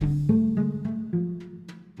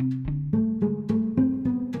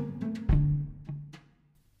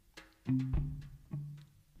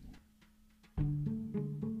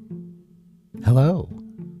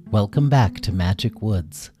Welcome back to Magic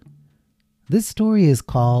Woods. This story is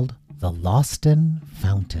called The Lostin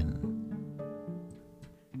Fountain.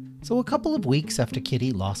 So a couple of weeks after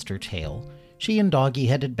Kitty lost her tail, she and Doggy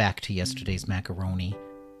headed back to yesterday's macaroni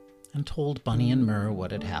and told Bunny and Myrrh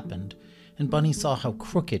what had happened. And Bunny saw how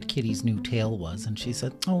crooked Kitty's new tail was, and she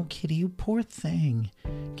said, "Oh, Kitty, you poor thing."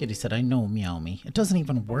 Kitty said, "I know, Meow Me. It doesn't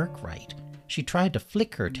even work right." She tried to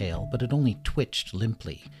flick her tail, but it only twitched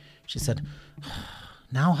limply. She said,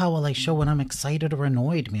 "Now how will I show when I'm excited or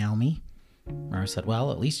annoyed, Meow Me?" Myrrh said,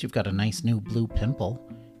 "Well, at least you've got a nice new blue pimple."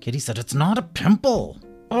 Kitty said, "It's not a pimple.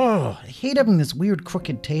 Oh, I hate having this weird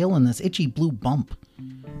crooked tail and this itchy blue bump.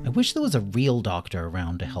 I wish there was a real doctor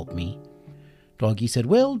around to help me." Doggy said,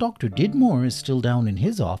 "Well, Dr. Didmore is still down in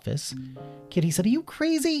his office." Kitty said, "Are you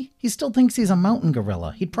crazy? He still thinks he's a mountain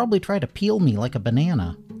gorilla. He'd probably try to peel me like a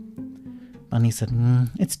banana." Bunny said,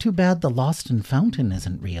 "It's too bad the Lostin Fountain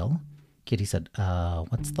isn't real." Kitty said,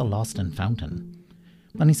 What's the Lostin Fountain?"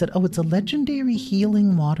 Bunny said, "Oh, it's a legendary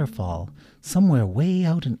healing waterfall somewhere way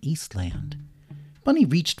out in Eastland." Bunny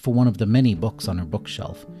reached for one of the many books on her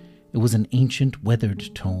bookshelf. It was an ancient,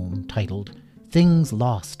 weathered tome titled Things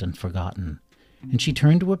Lost and Forgotten, and she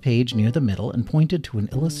turned to a page near the middle and pointed to an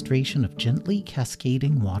illustration of gently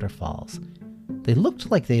cascading waterfalls. They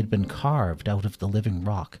looked like they had been carved out of the living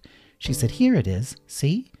rock. She said, "Here it is.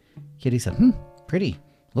 See?" Kitty said, "Pretty.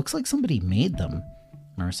 Looks like somebody made them."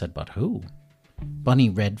 Myrrh said, "But who?" Bunny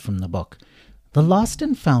read from the book. "The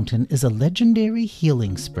Lostin Fountain is a legendary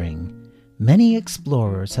healing spring. Many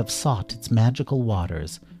explorers have sought its magical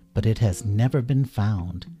waters, but it has never been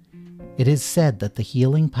found. It is said that the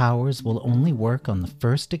healing powers will only work on the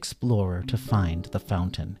first explorer to find the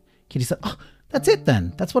fountain." Kitty said, "Oh, that's it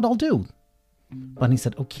then. That's what I'll do." Bunny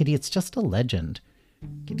said, "Oh, Kitty, it's just a legend."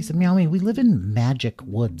 Kitty said, "Meow Me, we live in Magic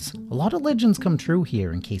Woods. A lot of legends come true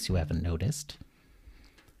here, in case you haven't noticed."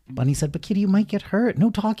 Bunny said, "But Kitty, you might get hurt. No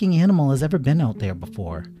talking animal has ever been out there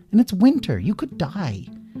before. And it's winter. You could die."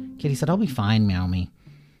 Kitty said, "I'll be fine, Meow Me."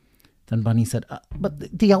 Then Bunny said,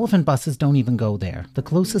 "But the elephant buses don't even go there. The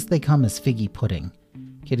closest they come is figgy pudding."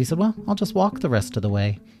 Kitty said, "Well, I'll just walk the rest of the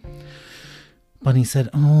way." Bunny said,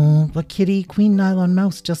 "Oh, but Kitty, Queen Nylon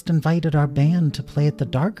Mouse just invited our band to play at the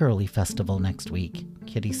Dark Early Festival next week."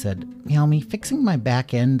 Kitty said, "Meow Me, fixing my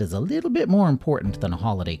back end is a little bit more important than a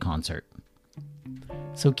holiday concert."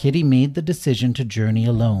 So Kitty made the decision to journey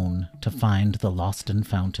alone to find the Lostin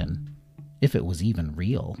Fountain, if it was even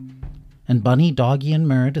real. And Bunny, Doggy, and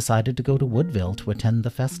Myrrh decided to go to Woodville to attend the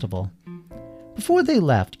festival. Before they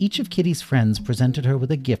left, each of Kitty's friends presented her with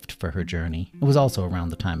a gift for her journey. It was also around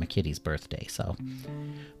the time of Kitty's birthday, so.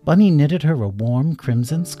 Bunny knitted her a warm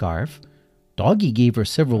crimson scarf. Doggy gave her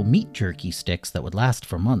several meat jerky sticks that would last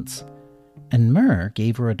for months. And Myrrh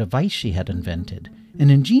gave her a device she had invented, an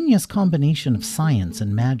ingenious combination of science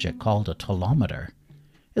and magic called a tolometer.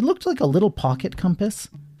 It looked like a little pocket compass,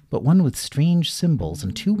 but one with strange symbols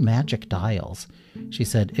and 2 magic dials. She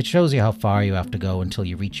said, "It shows you how far you have to go until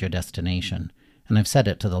you reach your destination. And I've set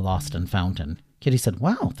it to the Lostin Fountain." Kitty said,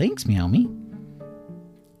 "Wow, thanks, Meow Me."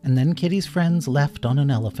 And then Kitty's friends left on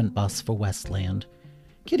an elephant bus for Westland.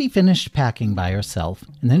 Kitty finished packing by herself,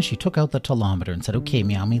 and then she took out the tolometer and said, "Okay,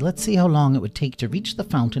 Meow Me, let's see how long it would take to reach the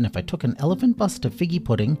fountain if I took an elephant bus to Figgy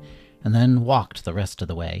Pudding and then walked the rest of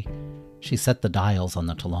the way." She set the dials on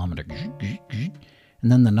the tolometer,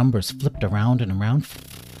 and then the numbers flipped around and around,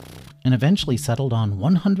 and eventually settled on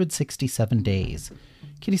 167 days.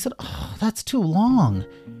 Kitty said, "Oh, that's too long.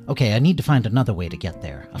 Okay, I need to find another way to get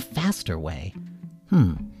there. A faster way.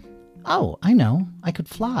 Oh, I know. I could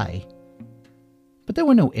fly." But there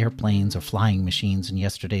were no airplanes or flying machines in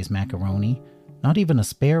yesterday's macaroni. Not even a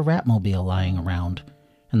spare Ratmobile lying around.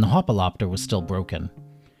 And the Hopalopter was still broken.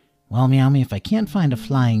 "Well, Meow Me, if I can't find a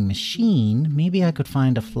flying machine, maybe I could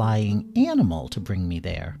find a flying animal to bring me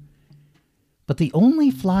there." But the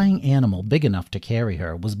only flying animal big enough to carry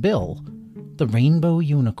her was Bill, the rainbow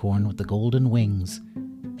unicorn with the golden wings,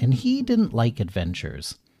 and he didn't like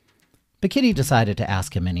adventures. But Kitty decided to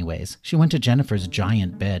ask him anyways. She went to Jennifer's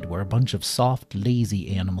giant bed where a bunch of soft,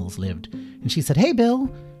 lazy animals lived, and she said, "Hey,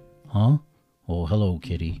 Bill." "Huh? Oh, hello,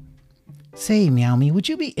 Kitty." "Say, Meow Me, would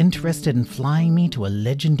you be interested in flying me to a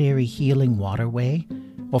legendary healing waterway?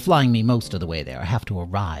 Well, flying me most of the way there. I have to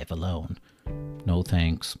arrive alone." "No,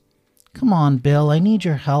 thanks." "Come on, Bill, I need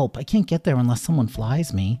your help. I can't get there unless someone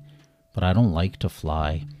flies me." "But I don't like to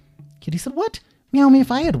fly." Kitty said, "What? Meow Me,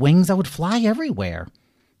 if I had wings, I would fly everywhere."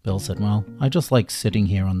 Bill said, "Well, I just like sitting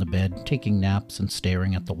here on the bed, taking naps and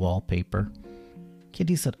staring at the wallpaper."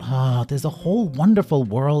 Kitty said, "There's a whole wonderful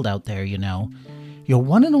world out there, you know. Your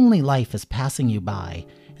one and only life is passing you by,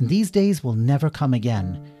 and these days will never come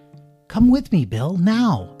again. Come with me, Bill,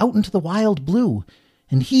 now, out into the wild blue,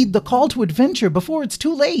 and heed the call to adventure before it's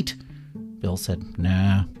too late. Bill said,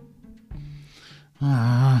 Nah.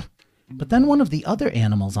 But then one of the other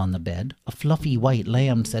animals on the bed, a fluffy white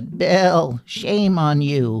lamb, said, Bill, shame on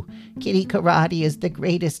you. Kitty Karate is the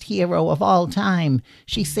greatest hero of all time.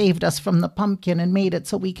 She saved us from the pumpkin and made it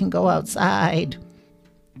so we can go outside.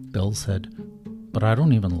 Bill said, But I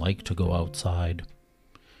don't even like to go outside.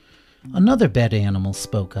 Another bed animal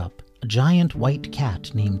spoke up, a giant white cat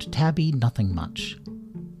named Tabby Nothing Much.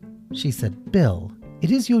 She said, Bill, it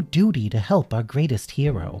is your duty to help our greatest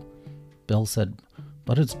hero. Bill said,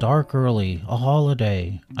 But it's dark early, a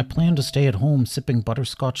holiday. I plan to stay at home sipping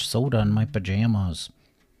butterscotch soda in my pajamas.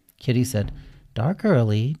 Kitty said, Dark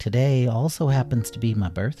early, today also happens to be my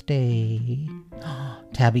birthday.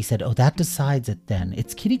 Tabby said, Oh, that decides it then.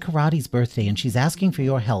 It's Kitty Karate's birthday and she's asking for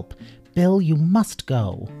your help. Bill, you must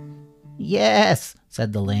go. Yes,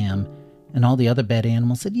 said the lamb. And all the other bed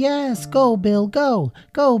animals said, Yes, go, Bill, go.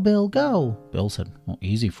 Go, Bill, go. Bill said, Well,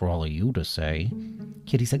 easy for all of you to say.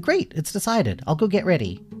 Kitty said, Great, it's decided. I'll go get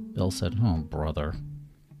ready. Bill said, Oh, brother.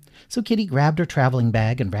 So Kitty grabbed her traveling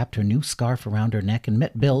bag and wrapped her new scarf around her neck and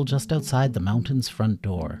met Bill just outside the mountain's front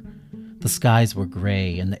door. The skies were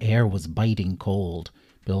gray and the air was biting cold.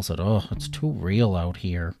 Bill said, Oh, it's too real out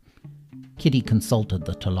here. Kitty consulted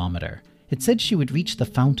the telemeter. It said she would reach the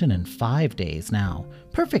fountain in 5 days now.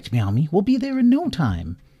 Perfect, Meowmy. We'll be there in no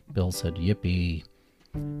time. Bill said, Yippee.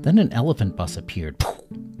 Then an elephant bus appeared.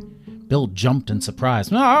 Bill jumped in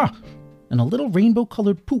surprise. Ah! And a little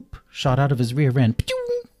rainbow-colored poop shot out of his rear end.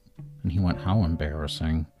 And he went, How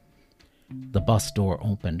embarrassing. The bus door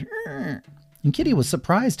opened. And Kitty was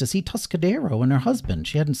surprised to see Tuscadero and her husband.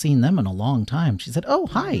 She hadn't seen them in a long time. She said, Oh,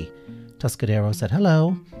 hi. Tuscadero said,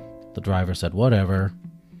 Hello. The driver said, Whatever.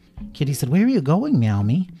 Kitty said, Where are you going,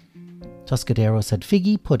 Meowmy? Tuscadero said,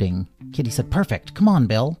 Figgy pudding. Kitty said, Perfect. Come on,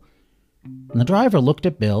 Bill. And the driver looked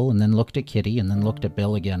at Bill and then looked at Kitty and then looked at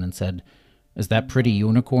Bill again and said, Is that pretty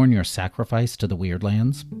unicorn your sacrifice to the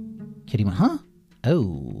Weirdlands? Kitty went, Huh?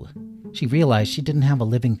 Oh. She realized she didn't have a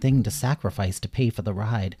living thing to sacrifice to pay for the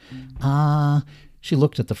ride. She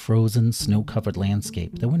looked at the frozen, snow-covered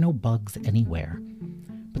landscape. There were no bugs anywhere.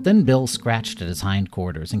 But then Bill scratched at his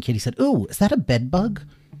hindquarters and Kitty said, Ooh, is that a bed bug?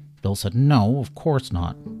 Bill said, No, of course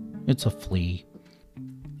not. It's a flea.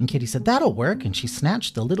 And Kitty said, That'll work. And she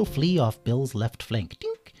snatched the little flea off Bill's left flank.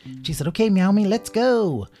 Dink. She said, Okay, Meowmy, let's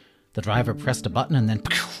go. The driver pressed a button and then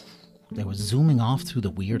they were zooming off through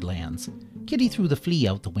the Weirdlands. Kitty threw the flea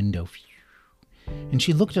out the window. And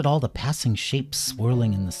she looked at all the passing shapes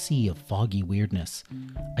swirling in the sea of foggy weirdness.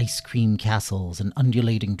 Ice cream castles and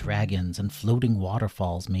undulating dragons and floating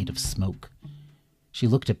waterfalls made of smoke. She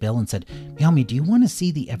looked at Bill and said, Meowmy, do you want to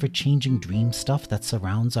see the ever-changing dream stuff that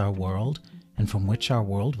surrounds our world and from which our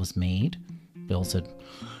world was made? Bill said,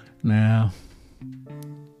 Nah.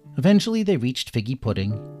 Eventually they reached Figgy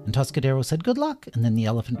Pudding, and Tuscadero said, Good luck, and then the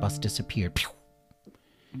elephant bus disappeared. Pew!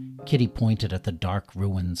 Kitty pointed at the dark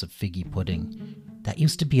ruins of Figgy Pudding. That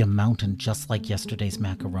used to be a mountain just like yesterday's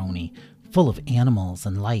macaroni, full of animals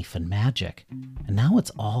and life and magic. And now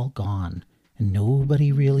it's all gone, and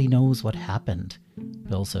nobody really knows what happened.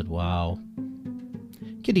 Bill said, Wow.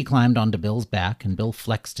 Kitty climbed onto Bill's back, and Bill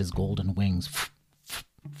flexed his golden wings.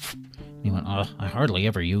 He went, I hardly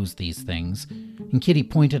ever use these things. And Kitty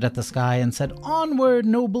pointed at the sky and said, Onward,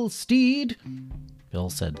 noble steed! Bill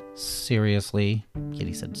said, Seriously?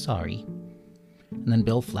 Kitty said, Sorry. And then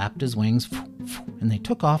Bill flapped his wings, and they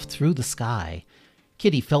took off through the sky.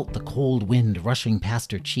 Kitty felt the cold wind rushing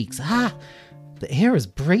past her cheeks. The air is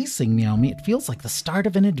bracing, Meowmy. It feels like the start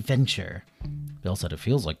of an adventure. Bill said, It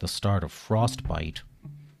feels like the start of frostbite.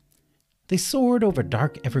 They soared over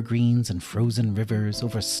dark evergreens and frozen rivers,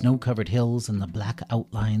 over snow-covered hills and the black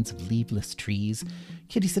outlines of leafless trees.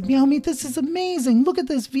 Kitty said, Meowmy, this is amazing. Look at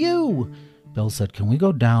this view. Bill said, Can we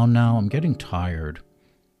go down now? I'm getting tired.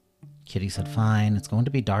 Kitty said, Fine, it's going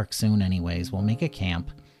to be dark soon anyways. We'll make a camp.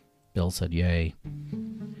 Bill said, Yay.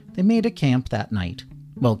 They made a camp that night.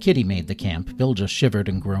 Well, Kitty made the camp. Bill just shivered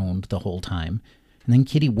and groaned the whole time. And then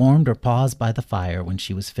Kitty warmed her paws by the fire when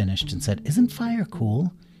she was finished and said, Isn't fire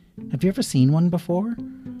cool? Have you ever seen one before?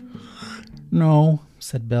 No,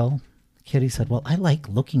 said Bill. Kitty said, Well, I like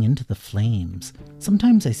looking into the flames.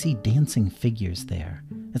 Sometimes I see dancing figures there.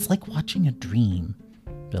 It's like watching a dream.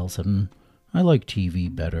 Bill said, I like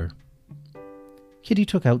TV better. Kitty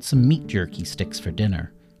took out some meat jerky sticks for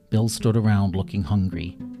dinner. Bill stood around looking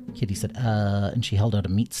hungry. Kitty said, and she held out a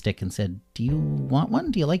meat stick and said, Do you want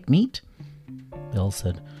one? Do you like meat? Bill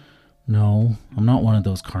said, No, I'm not one of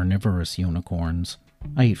those carnivorous unicorns.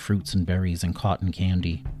 I eat fruits and berries and cotton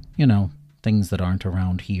candy. You know, things that aren't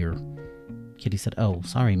around here. Kitty said, "Oh,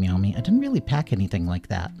 sorry, Meow Me. I didn't really pack anything like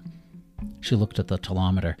that." She looked at the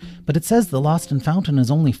telometer. "But it says the Lostin Fountain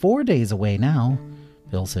is only 4 days away now."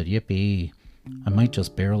 Bill said, "Yippee. I might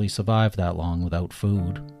just barely survive that long without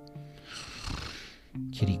food."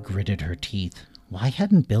 Kitty gritted her teeth. Why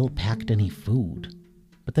hadn't Bill packed any food?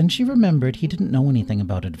 But then she remembered he didn't know anything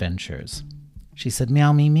about adventures. She said,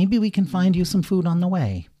 "Meow Me, maybe we can find you some food on the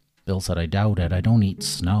way." Bill said, "I doubt it. I don't eat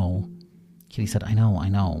snow." Kitty said, I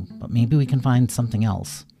know, but maybe we can find something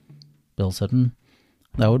else." Bill said,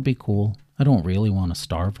 "That would be cool. I don't really want to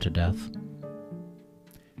starve to death."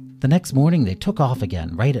 The next morning they took off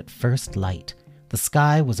again, right at first light. The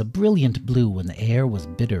sky was a brilliant blue and the air was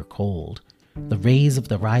bitter cold. The rays of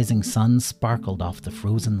the rising sun sparkled off the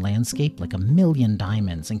frozen landscape like a million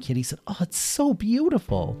diamonds, and Kitty said, "Oh, it's so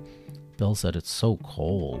beautiful." Bill said, "It's so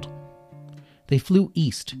cold." They flew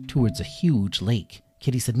east towards a huge lake.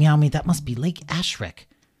 Kitty said, "Meow Me, that must be Lake Ashrick."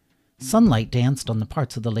 Sunlight danced on the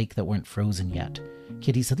parts of the lake that weren't frozen yet.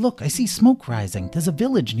 Kitty said, "Look, I see smoke rising. There's a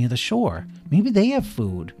village near the shore. Maybe they have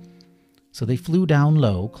food." So they flew down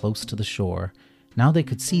low, close to the shore. Now they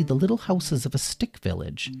could see the little houses of a stick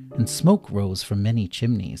village, and smoke rose from many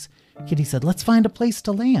chimneys. Kitty said, "Let's find a place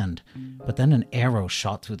to land." But then an arrow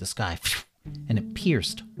shot through the sky, and it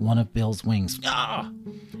pierced one of Bill's wings. Ah!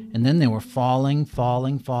 And then they were falling,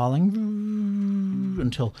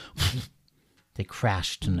 until they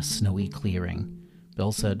crashed in a snowy clearing.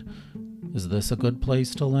 Bill said, "Is this a good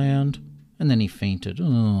place to land?" And then he fainted.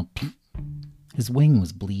 His wing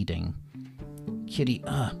was bleeding. Kitty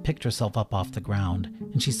picked herself up off the ground,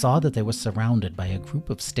 and she saw that they were surrounded by a group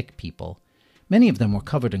of stick people. Many of them were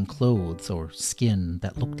covered in clothes or skin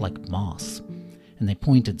that looked like moss, and they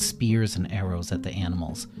pointed spears and arrows at the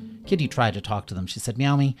animals. Kitty tried to talk to them. She said,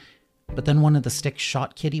 "Meow Me," but then one of the sticks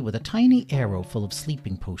shot Kitty with a tiny arrow full of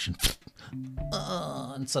sleeping potion.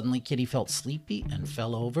 And suddenly Kitty felt sleepy and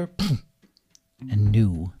fell over and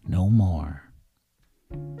knew no more.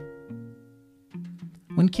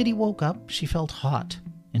 When Kitty woke up, she felt hot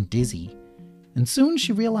and dizzy, and soon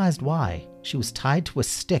she realized why. She was tied to a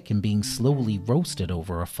stick and being slowly roasted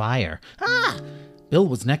over a fire. Ah! Bill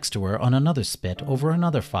was next to her on another spit over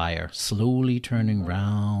another fire, slowly turning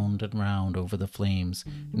round and round over the flames,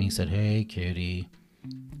 and he said, "Hey, Kitty."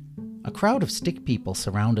 A crowd of stick people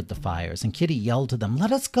surrounded the fires, and Kitty yelled to them,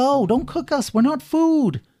 "Let us go! Don't cook us! We're not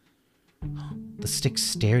food!" The sticks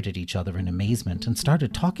stared at each other in amazement and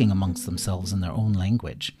started talking amongst themselves in their own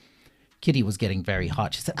language. Kitty was getting very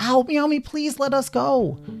hot. She said, "Ow, Meow Me, please let us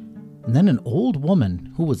go." And then an old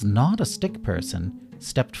woman, who was not a stick person,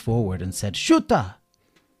 stepped forward and said, "Shuta!"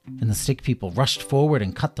 And the stick people rushed forward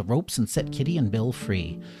and cut the ropes and set Kitty and Bill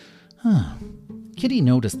free. Kitty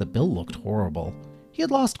noticed that Bill looked horrible. He had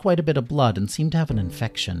lost quite a bit of blood and seemed to have an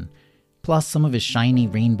infection. Plus, some of his shiny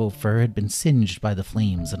rainbow fur had been singed by the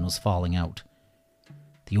flames and was falling out.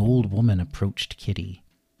 The old woman approached Kitty.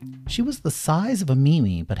 She was the size of a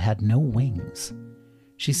Mimi but had no wings.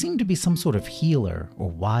 She seemed to be some sort of healer or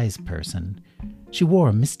wise person. She wore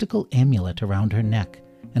a mystical amulet around her neck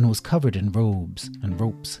and was covered in robes and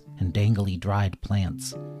ropes and dangly dried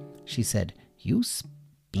plants. She said, "You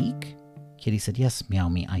speak?" Kitty said, "Yes, Meow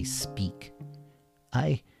Me, I speak.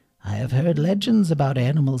 I have heard legends about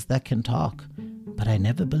animals that can talk, but I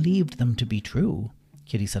never believed them to be true."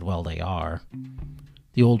 Kitty said, "Well, they are."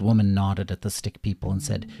 The old woman nodded at the stick people and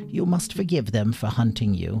said, "You must forgive them for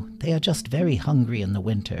hunting you. They are just very hungry in the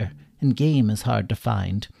winter, and game is hard to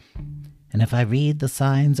find. And if I read the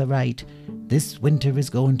signs aright, this winter is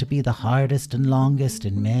going to be the hardest and longest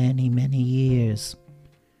in many, many years."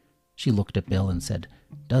 She looked at Bill and said,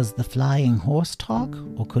 "Does the flying horse talk,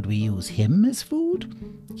 or could we use him as food?"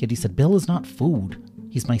 Kitty said, "Bill is not food.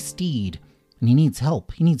 He's my steed, and he needs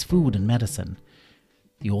help. He needs food and medicine."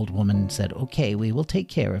 The old woman said, "Okay, we will take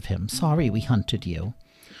care of him. Sorry we hunted you."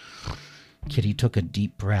 Kitty took a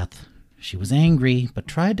deep breath. She was angry, but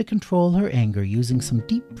tried to control her anger using some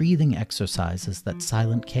deep breathing exercises that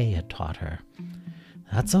Silent K had taught her.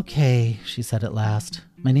 "That's okay," she said at last.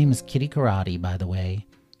 "My name is Kitty Karate, by the way."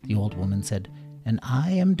 The old woman said, "And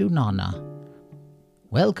I am Dunana.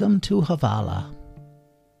 Welcome to Havala."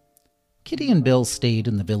 Kitty and Bill stayed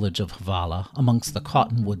in the village of Havala amongst the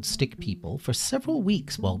cottonwood stick people for several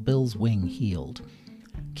weeks while Bill's wing healed.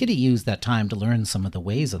 Kitty used that time to learn some of the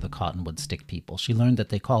ways of the cottonwood stick people. She learned that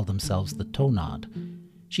they called themselves the Tonad.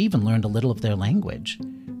 She even learned a little of their language.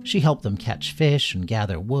 She helped them catch fish and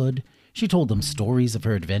gather wood. She told them stories of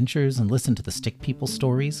her adventures and listened to the stick people's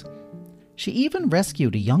stories. She even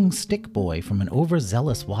rescued a young stick boy from an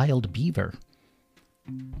overzealous wild beaver.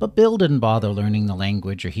 But Bill didn't bother learning the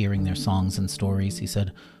language or hearing their songs and stories. He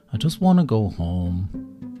said, I just want to go home.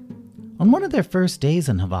 On one of their first days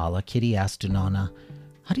in Havala, Kitty asked Dunana,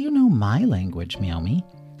 how do you know my language, Meowmy?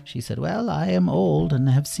 She said, well, I am old and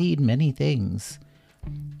have seen many things.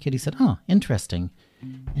 Kitty said, oh, interesting.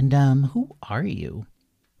 And, who are you?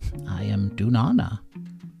 I am Dunana.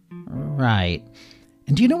 Right.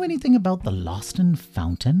 And do you know anything about the Lostin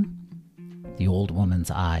Fountain? The old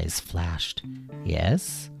woman's eyes flashed.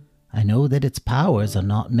 Yes, I know that its powers are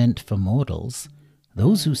not meant for mortals.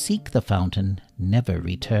 Those who seek the fountain never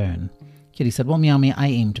return. Kitty said, well, Meowmy, I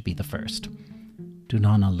aim to be the first.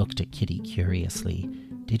 Dunana looked at Kitty curiously.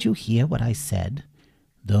 Did you hear what I said?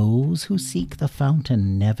 Those who seek the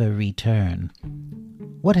fountain never return.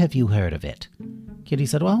 What have you heard of it? Kitty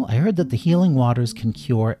said, well, I heard that the healing waters can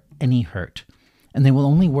cure any hurt, and they will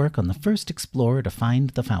only work on the first explorer to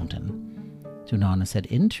find the fountain. Dunana said,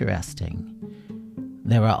 interesting.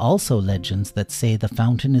 There are also legends that say the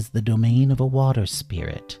fountain is the domain of a water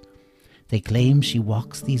spirit. They claim she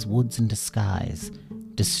walks these woods in disguise,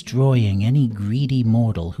 destroying any greedy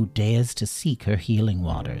mortal who dares to seek her healing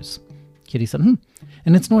waters. Kitty said,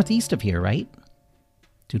 and it's northeast of here, right?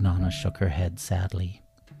 Dunana shook her head sadly.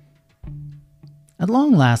 At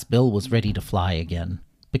long last, Bill was ready to fly again,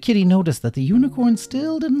 but Kitty noticed that the unicorn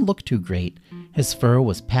still didn't look too great. His fur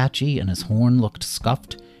was patchy and his horn looked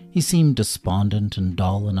scuffed. He seemed despondent and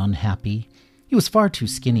dull and unhappy. He was far too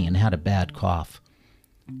skinny and had a bad cough.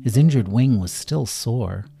 His injured wing was still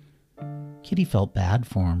sore. Kitty felt bad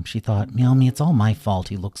for him. She thought, Meowmy, it's all my fault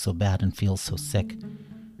he looks so bad and feels so sick.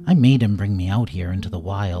 I made him bring me out here into the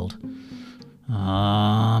wild.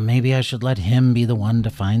 Maybe I should let him be the one to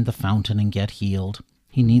find the fountain and get healed.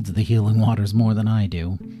 He needs the healing waters more than I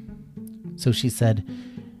do. So she said,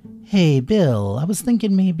 hey, Bill, I was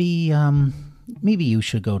thinking maybe you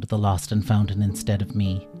should go to the Lostin Fountain instead of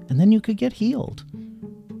me, and then you could get healed.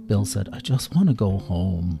 Bill said, I just want to go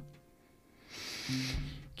home.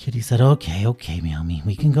 Kitty said, okay, Meowmy,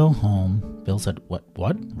 we can go home. Bill said, what,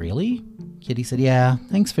 really? Kitty said, yeah,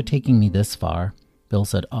 thanks for taking me this far. Bill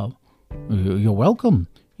said, oh, you're welcome.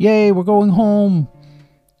 Yay, we're going home.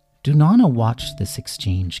 Dunana watched this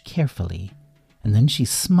exchange carefully, and then she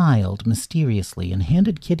smiled mysteriously and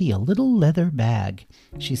handed Kitty a little leather bag.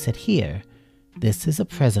 She said, here, this is a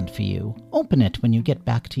present for you. Open it when you get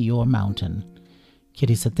back to your mountain.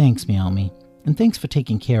 Kitty said, thanks, Meowmy, and thanks for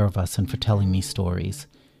taking care of us and for telling me stories.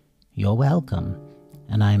 You're welcome,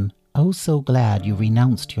 and I'm oh so glad you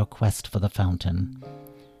renounced your quest for the fountain.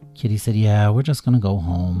 Kitty said, yeah, we're just going to go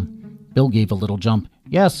home. Bill gave a little jump.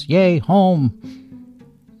 Yes, yay, home.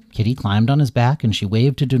 Kitty climbed on his back, and she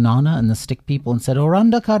waved to Dunana and the stick people and said,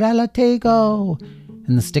 Oranda Karela Tego.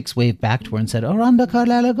 And the sticks waved back to her and said, Oranda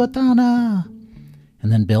Karela Gotana.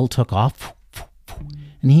 And then Bill took off,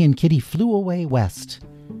 and he and Kitty flew away west.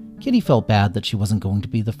 Kitty felt bad that she wasn't going to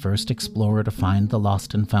be the first explorer to find the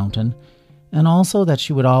Lostin Fountain, and also that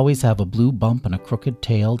she would always have a blue bump and a crooked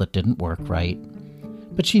tail that didn't work right.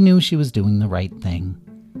 But she knew she was doing the right thing.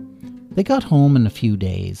 They got home in a few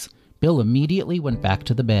days. Bill immediately went back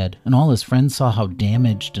to the bed, and all his friends saw how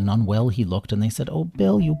damaged and unwell he looked, and they said, oh,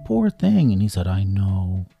 Bill, you poor thing. And he said, I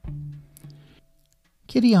know.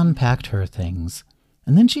 Kitty unpacked her things,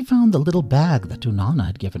 and then she found the little bag that Dunana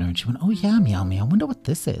had given her, and she went, oh, yeah, Meowmy, I wonder what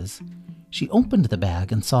this is. She opened the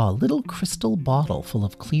bag and saw a little crystal bottle full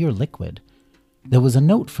of clear liquid. There was a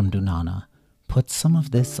note from Dunana. Put some of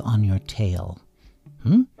this on your tail.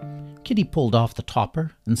 Kitty pulled off the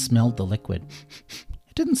topper and smelled the liquid.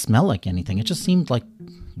 It didn't smell like anything. It just seemed like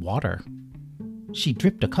water. She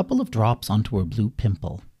dripped a couple of drops onto her blue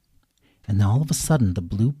pimple. And then all of a sudden, the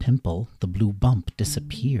blue pimple, the blue bump,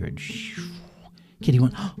 disappeared. Kitty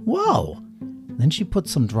went, whoa! Then she put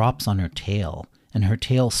some drops on her tail, and her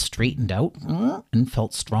tail straightened out and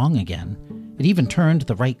felt strong again. It even turned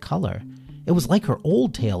the right color. It was like her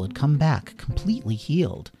old tail had come back, completely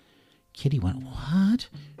healed. Kitty went, what?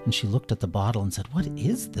 And she looked at the bottle and said, what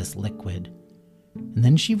is this liquid? And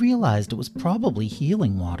then she realized it was probably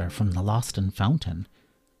healing water from the Lostin Fountain.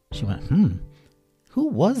 She went, who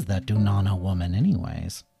was that Dunana woman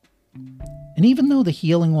anyways? And even though the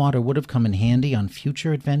healing water would have come in handy on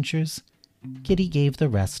future adventures, Kitty gave the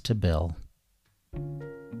rest to Bill.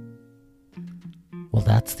 Well,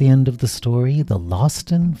 that's the end of the story, The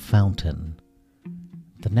Lostin Fountain.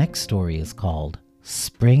 The next story is called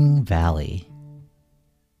Spring Valley.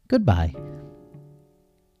 Goodbye.